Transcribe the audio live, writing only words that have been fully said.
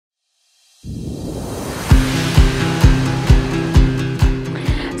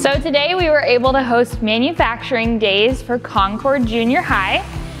So today we were able to host Manufacturing Days for Concord Junior High.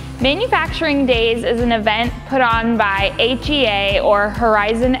 Manufacturing Days is an event put on by HEA, or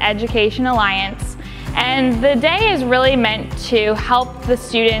Horizon Education Alliance, and the day is really meant to help the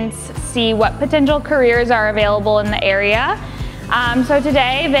students see what potential careers are available in the area. So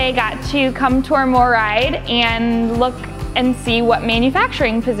today they got to come to our MORryde and look and see what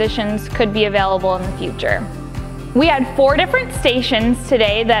manufacturing positions could be available in the future. We had 4 different stations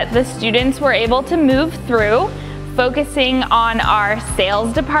today that the students were able to move through, focusing on our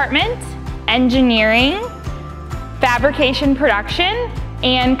sales department, engineering, fabrication production,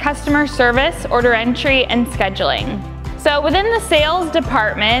 and customer service, order entry, and scheduling. So within the sales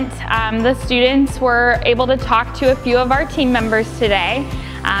department, the students were able to talk to a few of our team members today.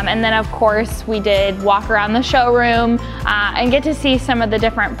 And then of course we did walk around the showroom and get to see some of the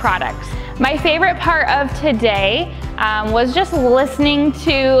different products. My favorite part of today was just listening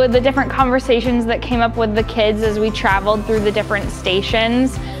to the different conversations that came up with the kids as we traveled through the different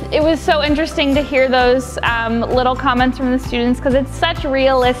stations. It was so interesting to hear those little comments from the students, because it's such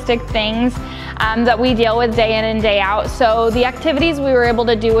realistic things that we deal with day in and day out. So the activities we were able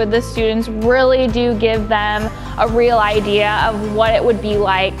to do with the students really do give them a real idea of what it would be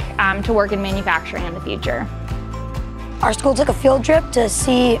like to work in manufacturing in the future. Our school took a field trip to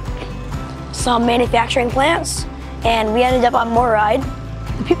see some manufacturing plants, and we ended up on MORryde.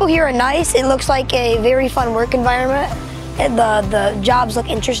 The people here are nice. It looks like a very fun work environment. The jobs look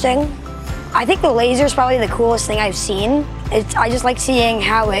interesting. I think the laser is probably the coolest thing I've seen. I just like seeing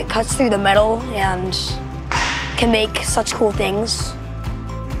how it cuts through the metal and can make such cool things.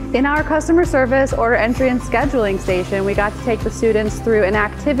 In our customer service, order entry, and scheduling station, we got to take the students through an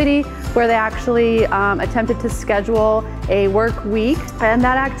activity where they actually attempted to schedule a work week. And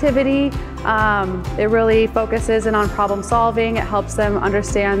that activity, it really focuses in on problem solving. It helps them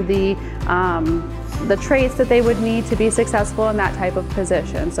understand the traits that they would need to be successful in that type of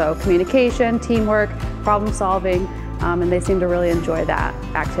position. So communication, teamwork, problem solving, and they seem to really enjoy that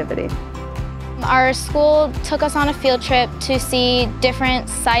activity. Our school took us on a field trip to see different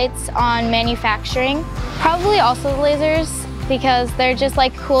sites on manufacturing. Probably also the lasers, because they're just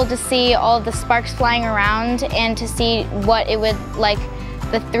like cool to see all of the sparks flying around and to see what it would like,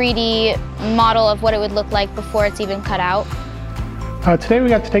 the 3D model of what it would look like before it's even cut out. Today we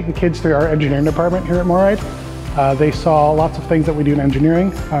got to take the kids through our engineering department here at MORryde. They saw lots of things that we do in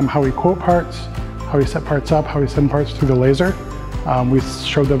engineering, how we quote parts, how we set parts up, how we send parts through the laser. We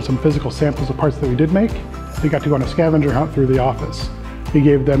showed them some physical samples of parts that we did make. They got to go on a scavenger hunt through the office. We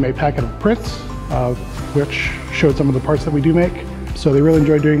gave them a packet of prints, which showed some of the parts that we do make. So they really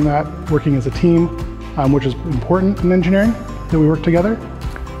enjoyed doing that, working as a team, which is important in engineering, that we work together.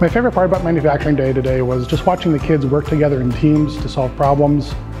 My favorite part about Manufacturing Day today was just watching the kids work together in teams to solve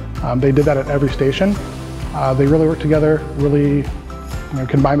problems. They did that at every station. They really worked together, really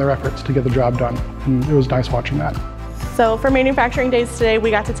combined their efforts to get the job done. And it was nice watching that. So for Manufacturing Days today,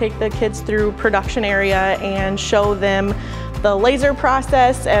 we got to take the kids through production area and show them the laser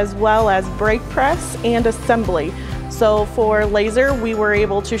process as well as brake press and assembly. So for laser, we were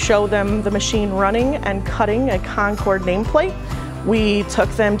able to show them the machine running and cutting a Concord nameplate. We took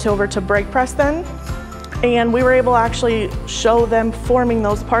them over to brake press then, and we were able to actually show them forming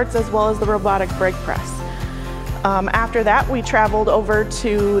those parts as well as the robotic brake press. After that, we traveled over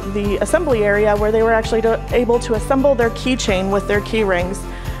to the assembly area where they were actually able to assemble their keychain with their key rings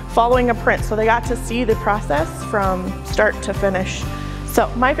following a print. So they got to see the process from start to finish.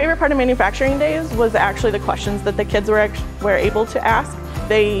 So my favorite part of Manufacturing Days was actually the questions that the kids were able to ask.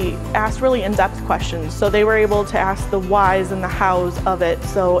 They asked really in-depth questions. So they were able to ask the whys and the hows of it.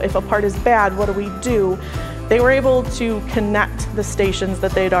 So if a part is bad, what do we do? They were able to connect the stations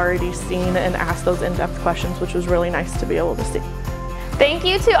that they'd already seen and ask those in-depth questions, which was really nice to be able to see. Thank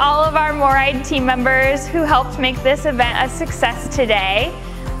you to all of our MORryde team members who helped make this event a success today.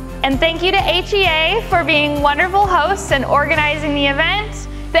 And thank you to HEA for being wonderful hosts and organizing the event.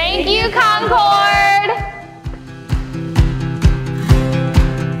 Thank you, Concord!